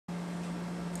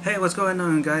Hey, what's going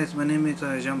on, guys? My name is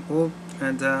Jean Paul,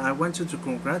 and I want to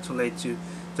congratulate you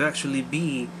to actually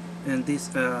be in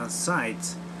this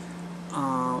site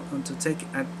and to take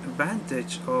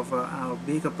advantage of our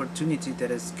big opportunity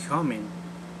that is coming.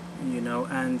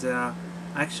 And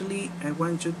actually, I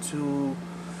want you to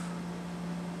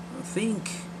think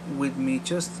with me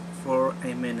just for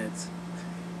a minute.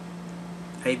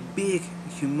 A big,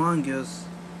 humongous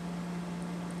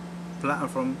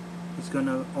platform is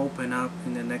gonna open up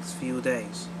in the next few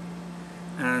days,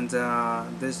 and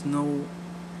there's no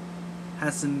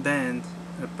hasn't been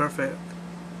a perfect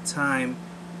time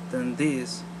than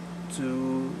this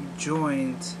to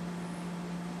join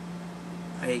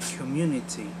a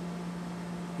community,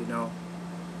 you know,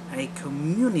 a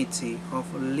community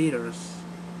of leaders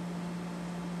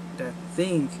that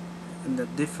think in a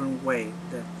different way,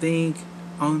 that think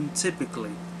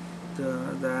untypically,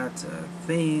 that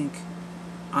think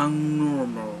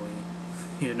unnormally,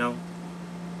 you know.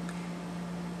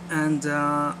 And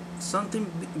something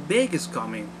big is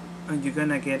coming, and you're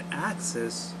gonna get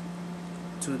access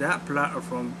to that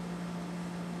platform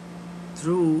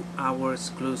through our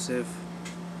exclusive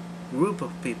group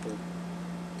of people.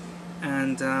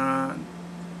 And I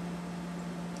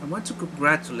want to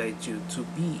congratulate you to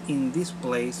be in this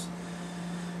place,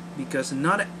 because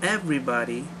not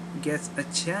everybody gets a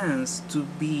chance to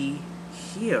be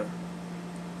here.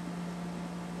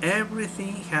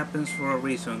 Everything happens for a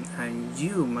reason, and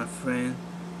you, my friend,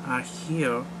 are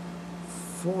here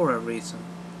for a reason.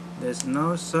 There's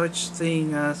no such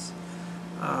thing as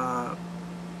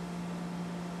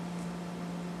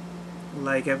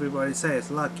like everybody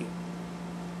says, lucky.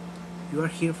 You are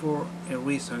here for a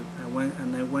reason,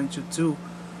 and I want you to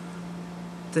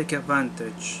take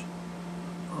advantage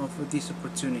of this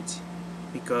opportunity,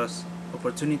 because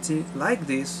opportunity like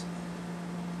this,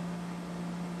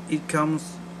 it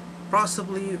comes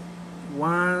possibly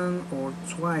one or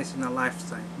twice in a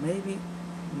lifetime,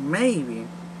 maybe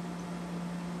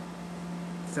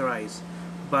thrice.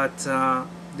 But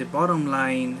the bottom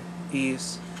line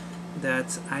is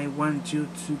that I want you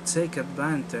to take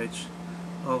advantage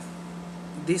of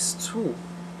this tool,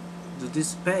 to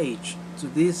this page, to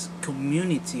this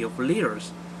community of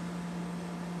leaders,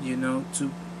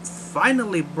 to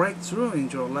finally break through in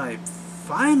your life,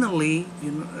 finally,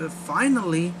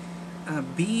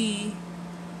 be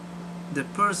the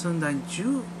person that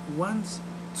you want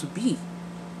to be.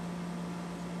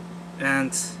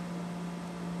 And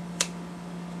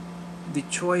the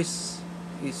choice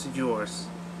is yours.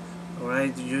 All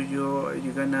right,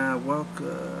 you're gonna walk,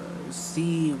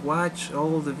 watch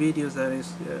all the videos that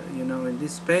is in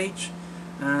this page,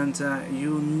 and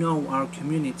our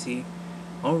community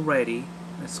already,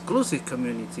 exclusive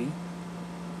community.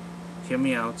 Hear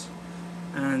me out,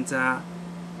 and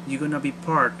you're gonna be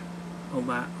part you're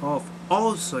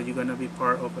gonna be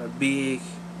part of a big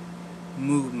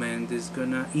movement that's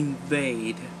gonna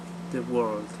invade the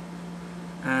world,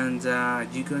 and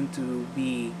you're going to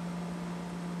be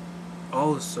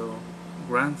also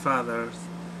grandfathers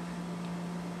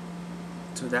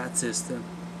to that system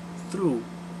through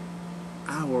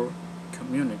our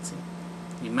community.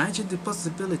 Imagine the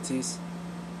possibilities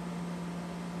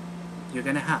you're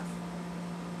gonna have.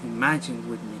 Imagine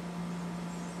with me.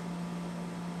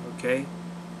 Okay?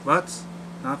 But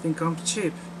nothing comes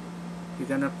cheap. You're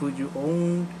gonna put your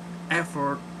own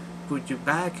effort, put your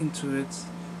back into it,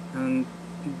 and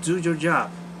do your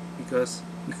job, because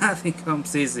nothing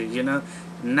comes easy,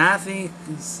 nothing,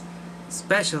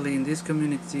 especially in this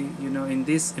community, in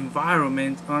this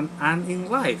environment, and in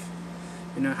life.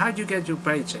 How do you get your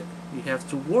paycheck? You have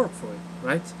to work for it,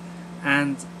 right?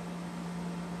 And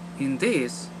in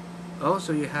this,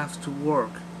 also, you have to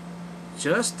work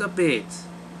just a bit,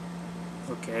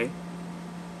 okay?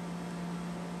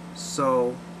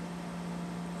 So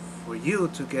for you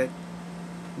to get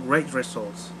great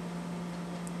results,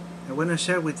 I want to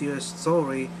share with you a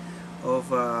story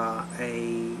of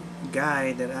a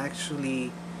guy that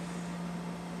actually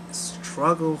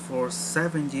struggled for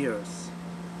 7 years,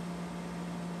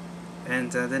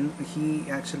 and then he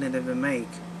actually never made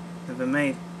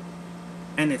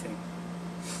anything.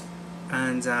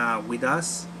 And with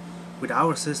us, with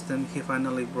our system, he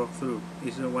finally broke through.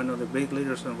 He's one of the big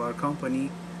leaders of our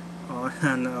company,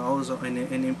 and also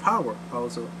in power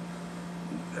also.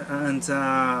 And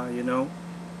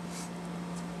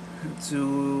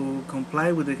to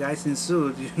comply with the guys in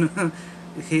suit,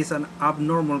 he's an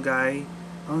abnormal guy,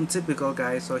 untypical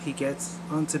guy, so he gets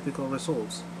untypical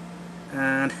results.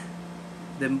 And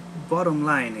the bottom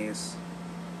line is,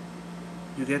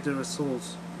 you get the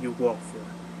results you work for.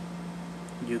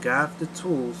 You got the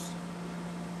tools,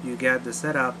 you got the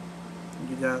setup,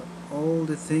 You got all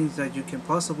the things that you can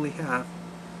possibly have,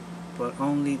 but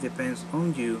only depends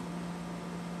on you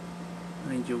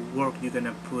and your work you're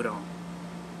gonna put on.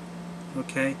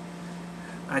 Okay,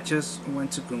 I just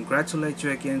want to congratulate you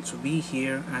again to be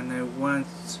here, and I want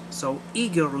so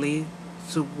eagerly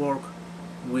to work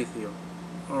with you.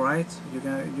 Alright, you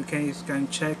can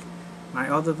check my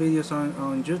other videos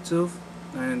on YouTube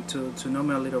and to know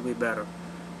me a little bit better.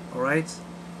 Alright,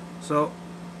 so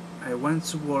I want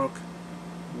to work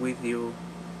with you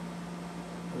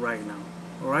right now.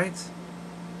 Alright,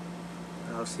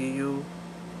 I'll see you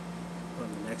on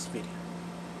the next video.